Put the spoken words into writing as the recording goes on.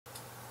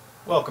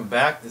Welcome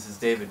back. This is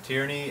David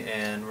Tierney,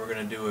 and we're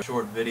going to do a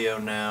short video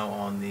now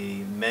on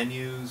the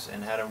menus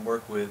and how to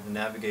work with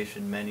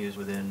navigation menus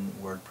within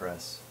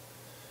WordPress.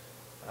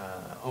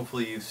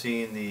 Hopefully you've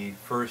seen the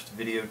first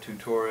video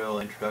tutorial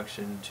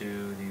introduction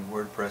to the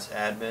WordPress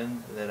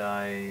admin that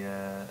I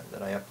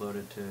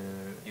uploaded to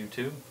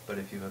YouTube, but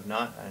if you have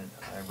not, I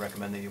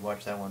recommend that you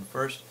watch that one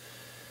first,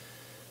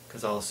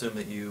 because I'll assume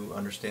that you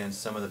understand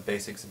some of the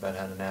basics about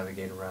how to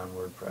navigate around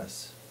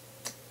WordPress.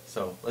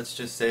 So let's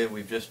just say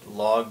we've just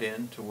logged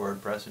in to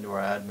WordPress into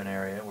our admin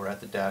area. We're at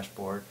the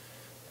dashboard,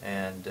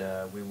 and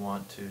we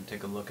want to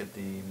take a look at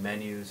the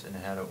menus and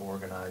how to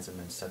organize them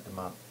and set them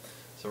up.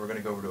 So we're going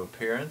to go over to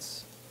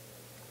Appearance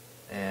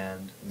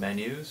and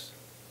Menus.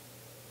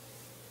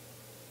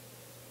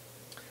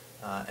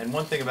 And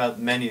one thing about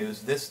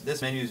menus,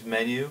 this menus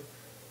menu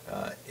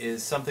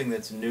is something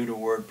that's new to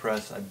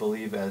WordPress, I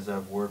believe, as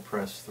of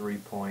WordPress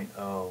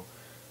 3.0.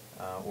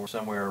 Or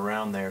somewhere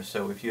around there.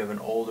 So if you have an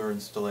older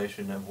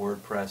installation of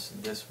WordPress,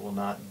 this will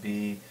not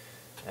be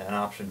an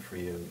option for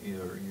you.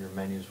 Your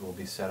menus will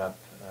be set up,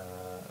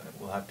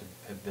 will have to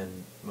have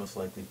been most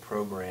likely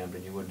programmed,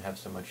 and you wouldn't have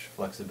so much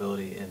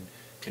flexibility in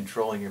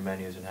controlling your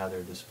menus and how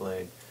they're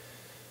displayed.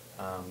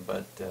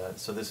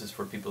 So this is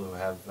for people who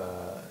have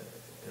a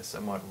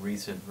somewhat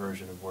recent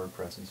version of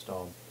WordPress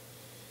installed.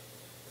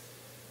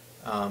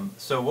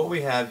 So what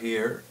we have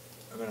here,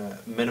 I'm going to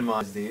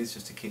minimize these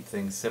just to keep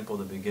things simple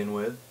to begin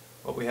with.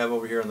 What we have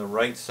over here on the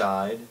right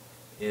side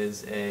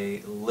is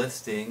a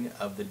listing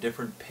of the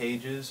different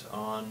pages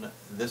on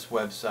this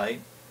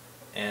website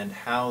and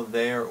how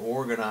they're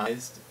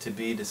organized to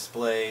be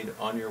displayed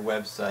on your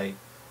website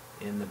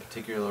in the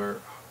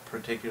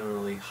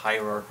particularly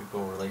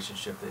hierarchical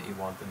relationship that you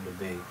want them to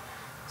be.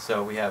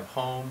 So we have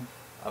Home,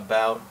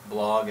 About,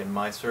 Blog, and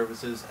My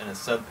Services, and a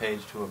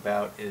subpage to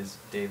About is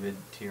David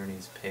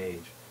Tierney's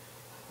page.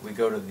 We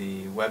go to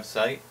the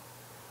website.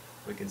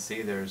 We can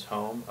see there's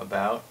Home,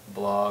 About,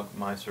 Blog,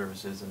 My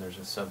Services, and there's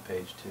a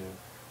subpage to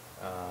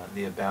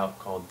the About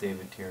called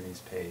David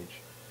Tierney's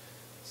page.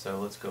 So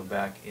let's go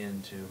back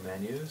into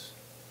Menus.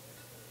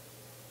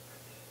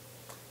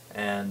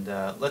 And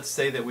let's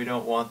say that we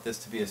don't want this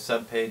to be a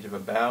subpage of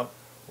About.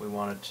 We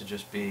want it to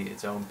just be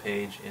its own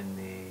page in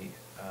the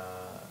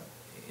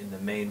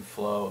main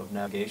flow of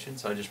navigation.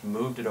 So I just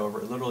moved it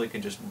over. It literally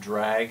can just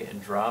drag and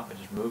drop. I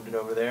just moved it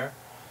over there.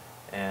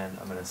 And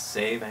I'm going to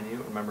save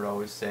menu. Remember to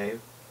always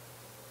save.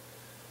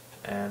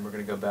 And we're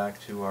going to go back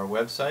to our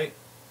website,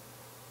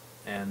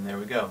 and there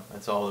we go.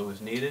 That's all that was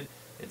needed.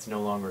 It's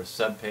no longer a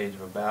subpage of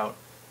About.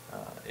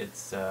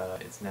 It's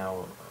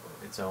now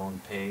its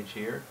own page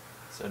here.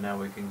 So now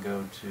we can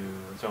go to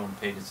its own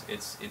page.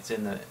 It's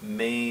in the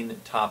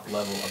main top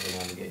level of the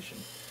navigation.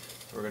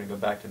 So we're going to go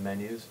back to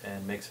Menus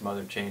and make some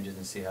other changes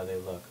and see how they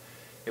look.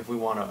 If we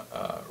want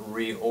to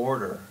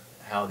reorder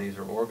how these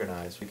are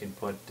organized, we can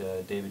put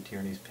David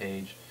Tierney's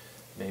page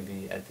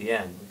maybe at the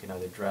end. We can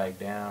either drag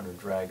down or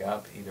drag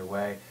up. Either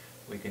way,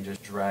 we can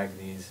just drag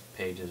these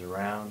pages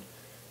around.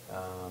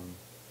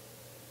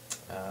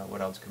 What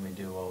else can we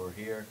do while we're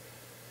here?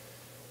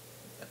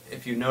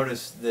 If you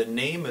notice the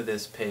name of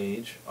this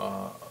page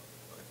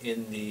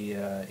in the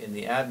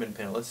admin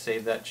panel, let's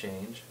save that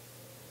change.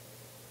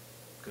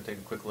 Go take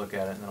a quick look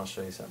at it, and then I'll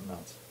show you something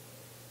else.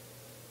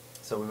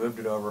 So we moved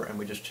it over, and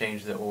we just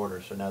changed the order.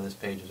 So now this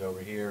page is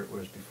over here,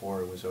 whereas before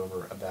it was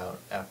over About,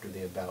 after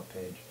the About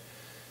page.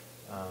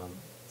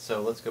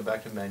 So let's go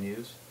back to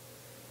Menus,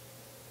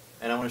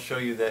 and I want to show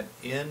you that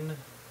in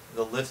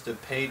the list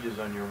of pages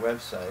on your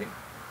website,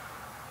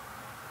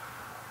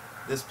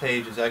 this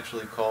page is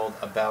actually called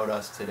About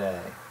Us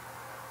Today,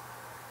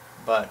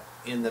 but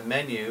in the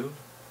menu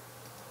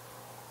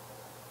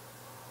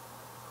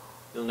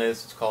you'll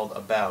notice it's called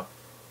About.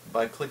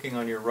 By clicking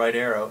on your right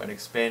arrow and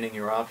expanding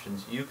your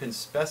options, you can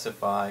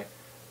specify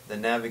the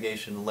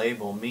navigation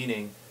label,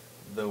 meaning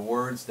the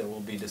words that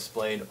will be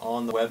displayed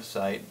on the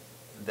website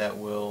that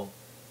will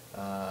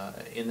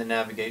in the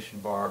navigation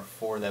bar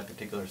for that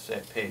particular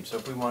page. So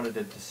if we wanted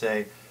it to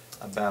say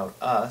About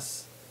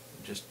Us,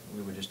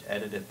 we would just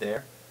edit it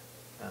there,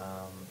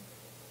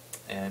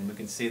 and we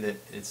can see that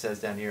it says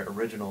down here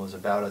original is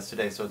About Us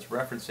Today, so it's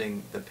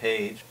referencing the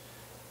page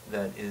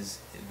that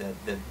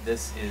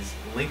this is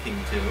linking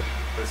to,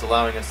 but it's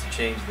allowing us to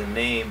change the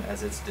name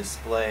as it's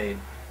displayed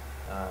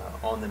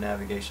on the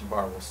navigation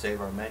bar. We'll save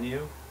our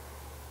menu,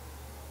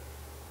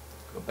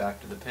 go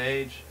back to the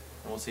page,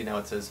 and we'll see now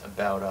it says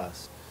About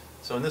Us.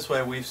 So in this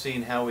way we've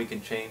seen how we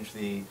can change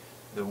the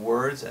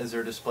words as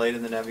they're displayed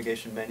in the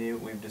navigation menu.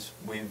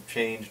 We've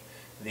changed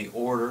the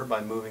order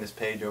by moving this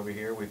page over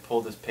here. We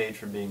pulled this page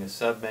from being a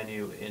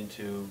sub-menu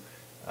into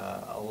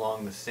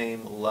along the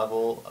same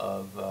level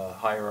of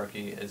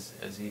hierarchy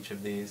as each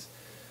of these.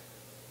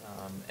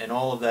 And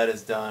all of that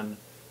is done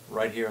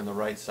right here on the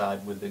right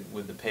side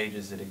with the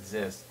pages that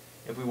exist.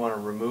 If we want to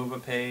remove a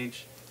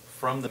page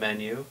from the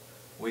menu,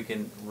 we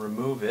can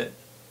remove it,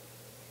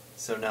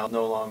 so now it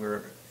no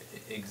longer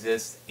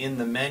exists in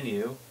the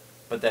menu,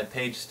 but that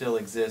page still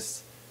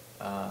exists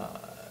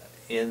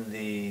in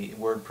the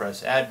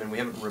WordPress admin. We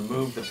haven't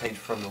removed the page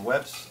from the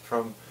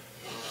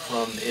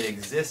from it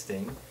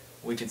existing,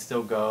 we can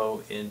still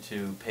go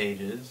into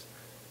Pages,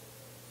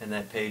 and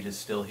that page is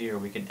still here.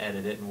 We can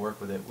edit it and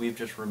work with it. We've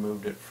just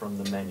removed it from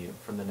the menu,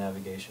 from the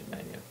navigation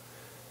menu.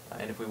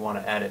 And if we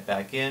want to add it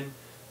back in,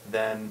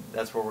 then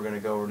that's where we're going to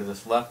go over to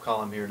this left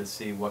column here to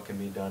see what can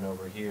be done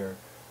over here.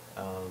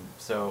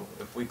 So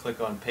if we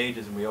click on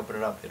Pages and we open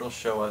it up, it'll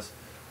show us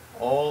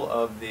all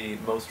of the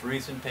most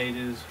recent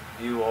pages,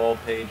 view all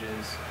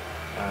pages,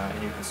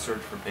 and you can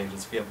search for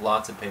pages. If you have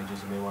lots of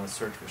pages, you may want to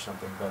search for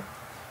something, but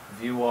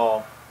view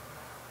all.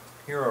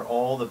 Here are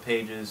all the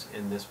pages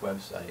in this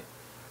website.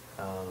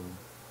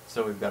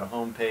 So we've got a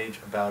home page,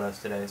 About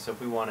Us today. So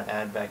if we want to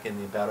add back in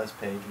the About Us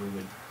page, we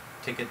would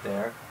tick it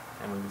there,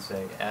 and we would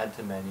say Add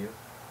to Menu,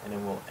 and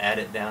then we'll add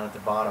it down at the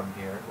bottom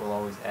here. We'll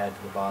always add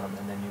to the bottom,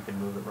 and then you can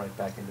move it right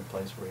back into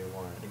place where you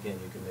want it. Again,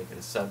 you can make it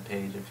a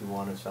sub-page if you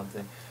wanted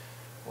something,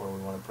 or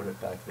we want to put it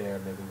back there.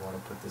 Maybe we want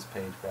to put this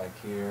page back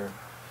here.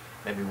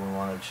 Maybe we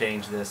want to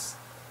change this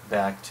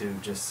back to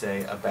just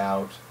say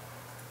About,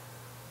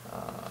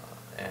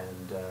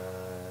 and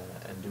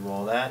do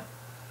all that,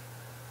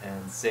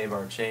 and save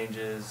our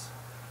changes,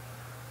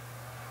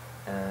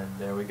 and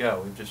there we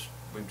go.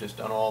 We've just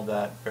done all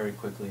that very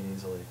quickly and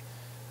easily.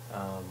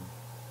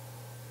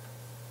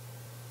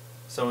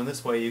 So in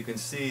this way, you can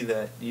see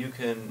that you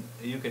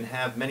can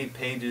have many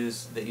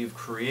pages that you've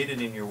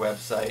created in your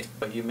website,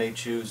 but you may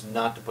choose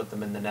not to put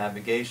them in the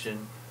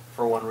navigation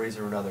for one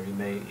reason or another.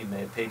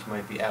 A page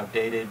might be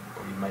outdated,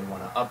 or you might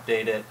want to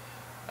update it,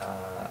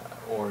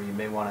 or you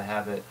may want to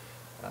have it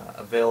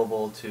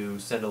available to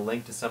send a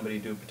link to somebody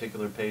to do a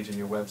particular page in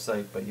your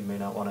website, but you may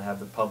not want to have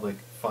the public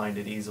find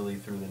it easily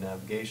through the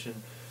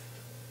navigation.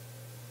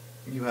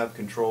 You have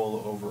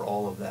control over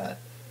all of that.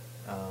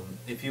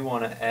 If you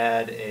want to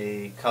add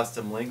a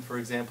custom link, for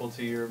example,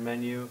 to your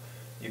menu,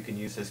 you can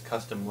use this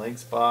custom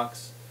links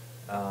box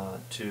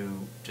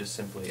to just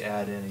simply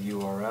add in a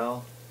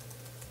URL,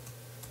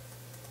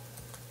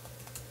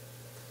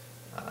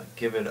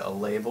 give it a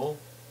label,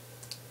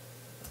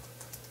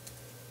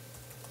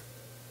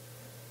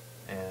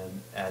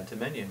 and add to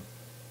menu.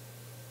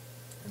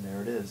 And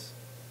there it is.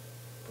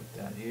 Put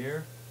that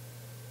here.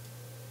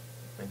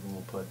 Maybe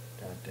we'll put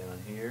that down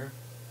here.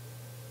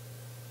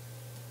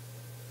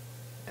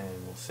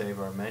 And we'll save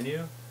our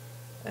menu.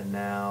 And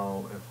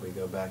now if we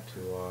go back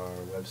to our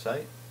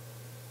website,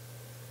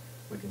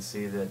 we can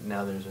see that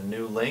now there's a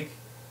new link,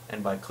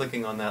 and by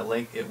clicking on that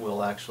link it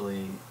will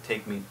actually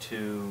take me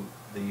to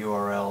the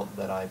URL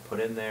that I put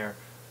in there,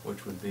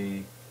 which would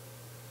be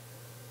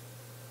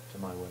to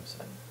my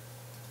website.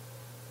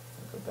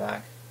 I'll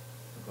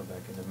go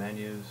back into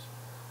menus.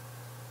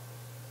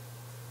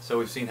 So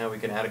we've seen how we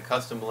can add a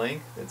custom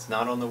link that's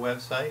not on the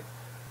website.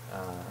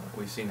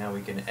 We've seen how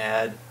we can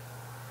add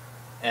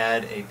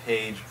a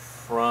page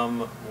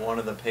from one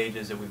of the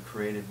pages that we've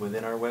created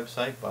within our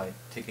website by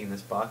ticking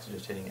this box and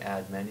just hitting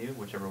Add Menu,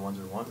 whichever ones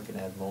we want. We can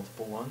add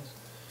multiple ones.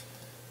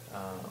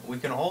 We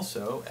can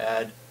also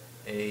add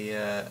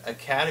a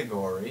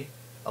category,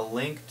 a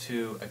link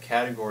to a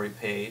category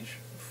page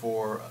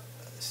for a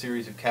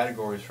series of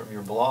categories from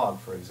your blog,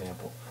 for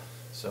example.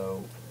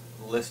 So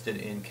listed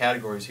in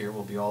categories here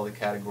will be all the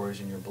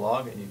categories in your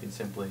blog, and you can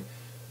simply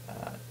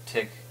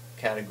tick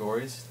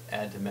categories,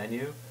 add to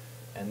menu,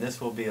 and this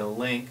will be a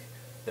link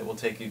that will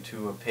take you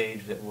to a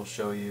page that will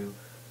show you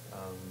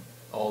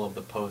all of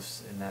the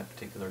posts in that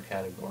particular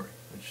category,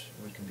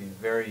 which can be a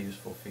very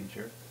useful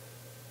feature.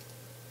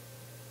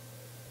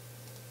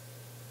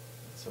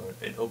 So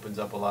it opens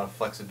up a lot of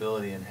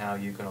flexibility in how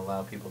you can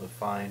allow people to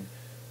find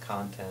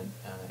content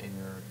in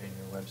your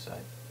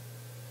website.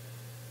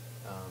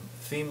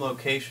 Theme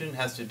location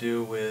has to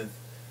do with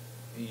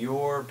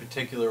your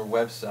particular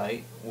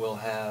website will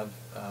have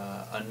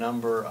a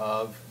number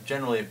of,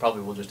 generally it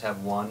probably will just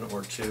have one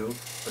or two,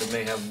 but it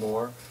may have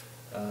more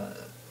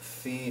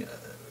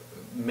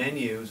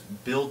menus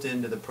built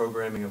into the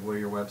programming of where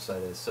your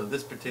website is. So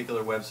this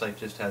particular website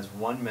just has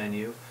one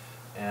menu,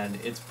 and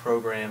it's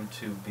programmed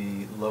to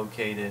be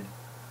located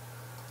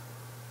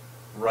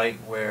right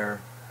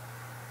where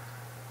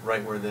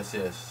this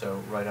is.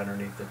 So right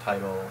underneath the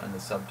title and the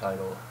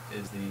subtitle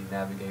is the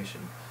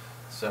navigation.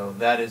 So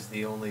that is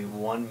the only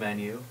one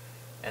menu,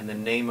 and the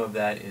name of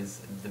that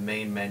is the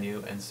main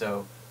menu. And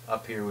so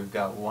up here we've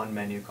got one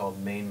menu called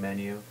Main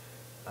Menu,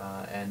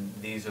 and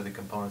these are the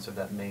components of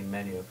that main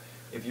menu.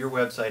 If your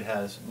website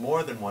has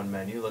more than one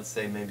menu, let's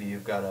say maybe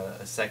you've got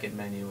a second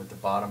menu at the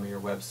bottom of your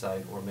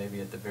website, or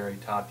maybe at the very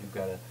top you've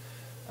got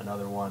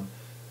another one,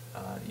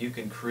 you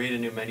can create a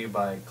new menu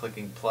by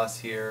clicking plus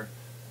here,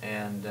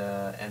 and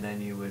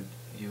then you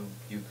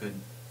could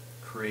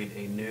create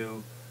a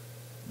new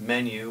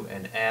menu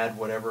and add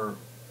whatever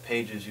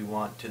pages you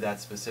want to that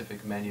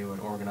specific menu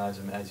and organize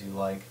them as you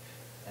like.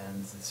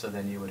 And so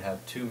then you would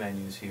have two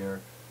menus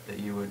here that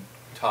you would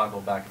toggle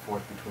back and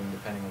forth between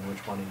depending on which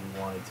one you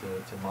wanted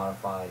to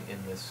modify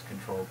in this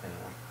control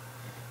panel.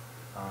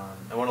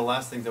 And one of the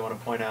last things I want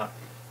to point out,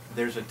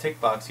 there's a tick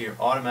box here,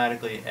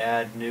 automatically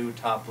add new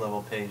top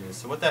level pages.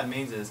 So what that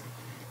means is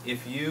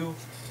if you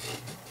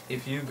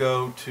if you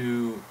go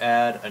to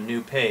add a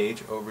new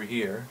page over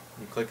here,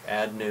 you click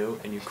Add New,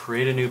 and you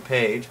create a new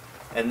page,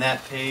 and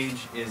that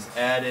page is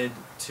added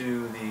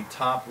to the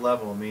top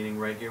level, meaning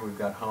right here we've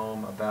got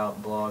Home,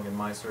 About, Blog, and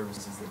My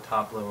Services is the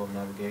top level of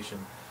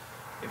navigation.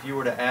 If you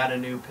were to add a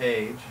new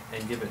page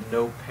and give it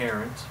no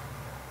parent,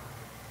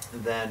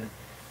 then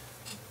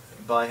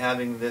by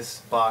having this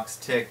box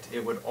ticked,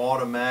 it would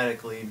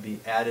automatically be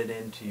added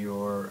into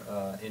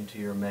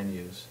your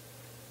menus.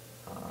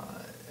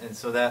 And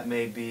so that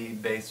may be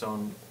based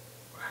on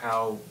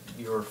how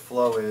your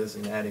flow is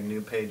in adding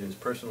new pages.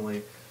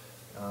 Personally,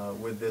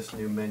 with this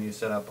new menu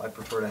setup, I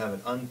prefer to have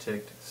it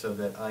unticked so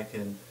that I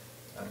can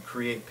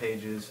create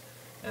pages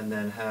and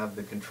then have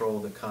the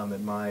control to come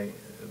at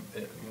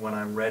when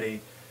I'm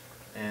ready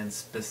and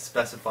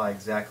specify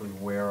exactly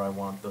where I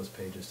want those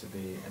pages to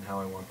be and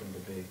how I want them to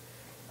be.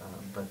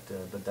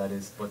 But that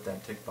is what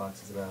that tick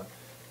box is about.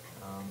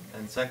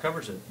 And so that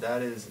covers it.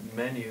 That is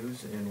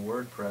menus in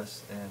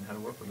WordPress and how to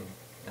work with them,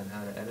 and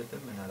how to edit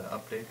them, and how to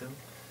update them.